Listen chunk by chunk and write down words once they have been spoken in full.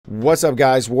What's up,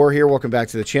 guys? War here. Welcome back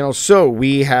to the channel. So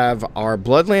we have our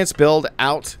Bloodlance build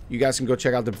out. You guys can go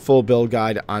check out the full build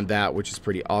guide on that, which is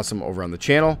pretty awesome, over on the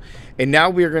channel. And now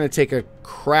we are going to take a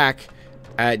crack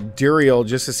at Duriel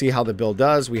just to see how the build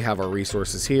does. We have our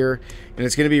resources here, and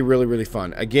it's going to be really, really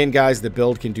fun. Again, guys, the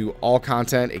build can do all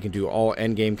content. It can do all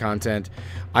end game content.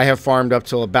 I have farmed up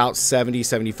till about 70,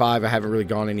 75. I haven't really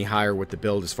gone any higher with the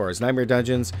build as far as Nightmare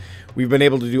Dungeons. We've been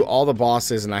able to do all the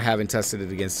bosses, and I haven't tested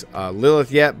it against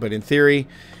Lilith yet, but in theory,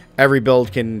 every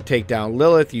build can take down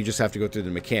Lilith. You just have to go through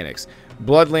the mechanics.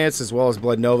 Bloodlance as well as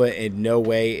Blood Nova in no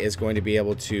way is going to be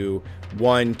able to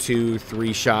 1, 2,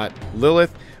 3 shot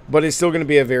Lilith, but it's still going to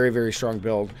be a very, very strong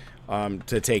build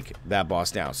to take that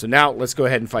boss down. So now let's go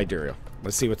ahead and fight Duriel.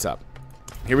 Let's see what's up.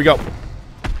 Here we go.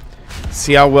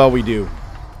 See how well we do.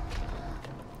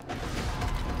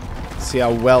 See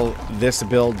how well this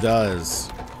build does.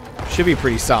 Should be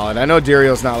pretty solid. I know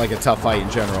Duriel's not like a tough fight in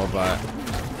general, but...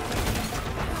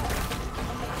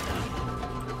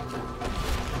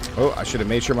 Oh, I should have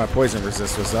made sure my poison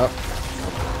resist was up.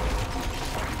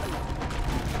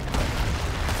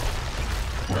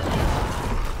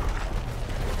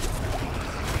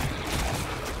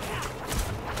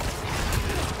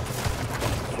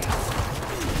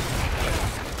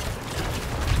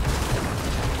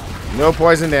 No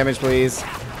poison damage, please.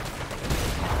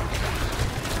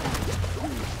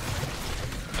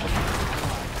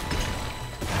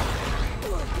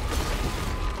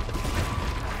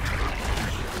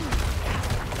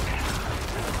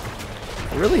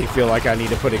 I really feel like I need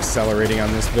to put accelerating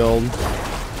on this build.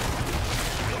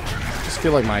 I just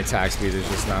feel like my attack speed is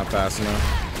just not fast enough.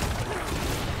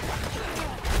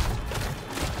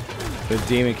 The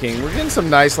Demon King. We're getting some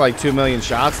nice, like, 2 million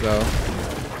shots, though.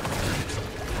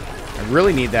 I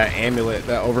really need that amulet,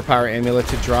 that overpower amulet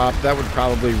to drop. That would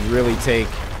probably really take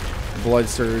Blood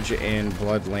Surge and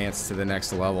Blood Lance to the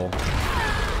next level.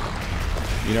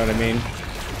 You know what I mean?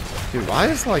 Dude, why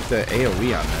is, like, the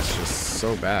AoE on this just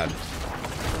so bad?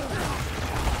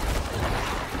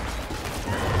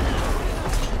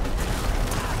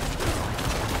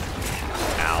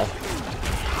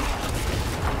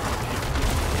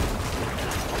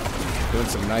 Doing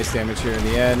some nice damage here in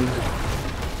the end.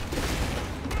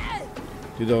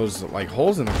 Dude, those like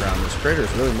holes in the ground, those craters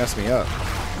really mess me up.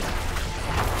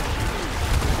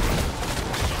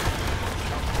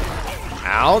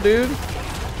 Ow, dude.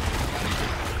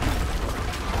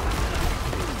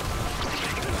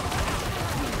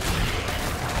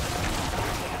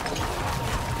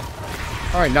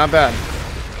 Alright, not bad.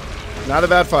 Not a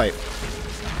bad fight.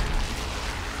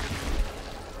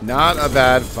 Not a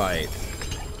bad fight.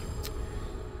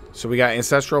 So we got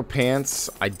Ancestral Pants.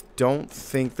 I don't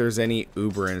think there's any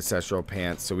Uber Ancestral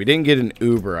Pants. So we didn't get an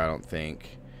Uber, I don't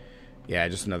think. Yeah,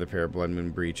 just another pair of Blood Moon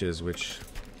Breaches, which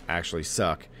actually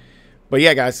suck. But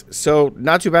yeah, guys, so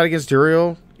not too bad against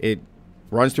Duriel. It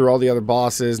runs through all the other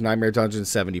bosses. Nightmare Dungeon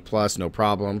 70 plus, no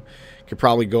problem. Could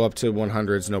probably go up to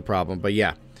 100s, no problem. But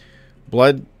yeah,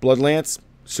 Bloodlance,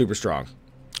 super strong.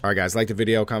 Alright, guys, like the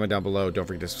video, comment down below. Don't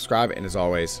forget to subscribe. And as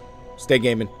always, stay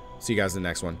gaming. See you guys in the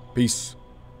next one. Peace.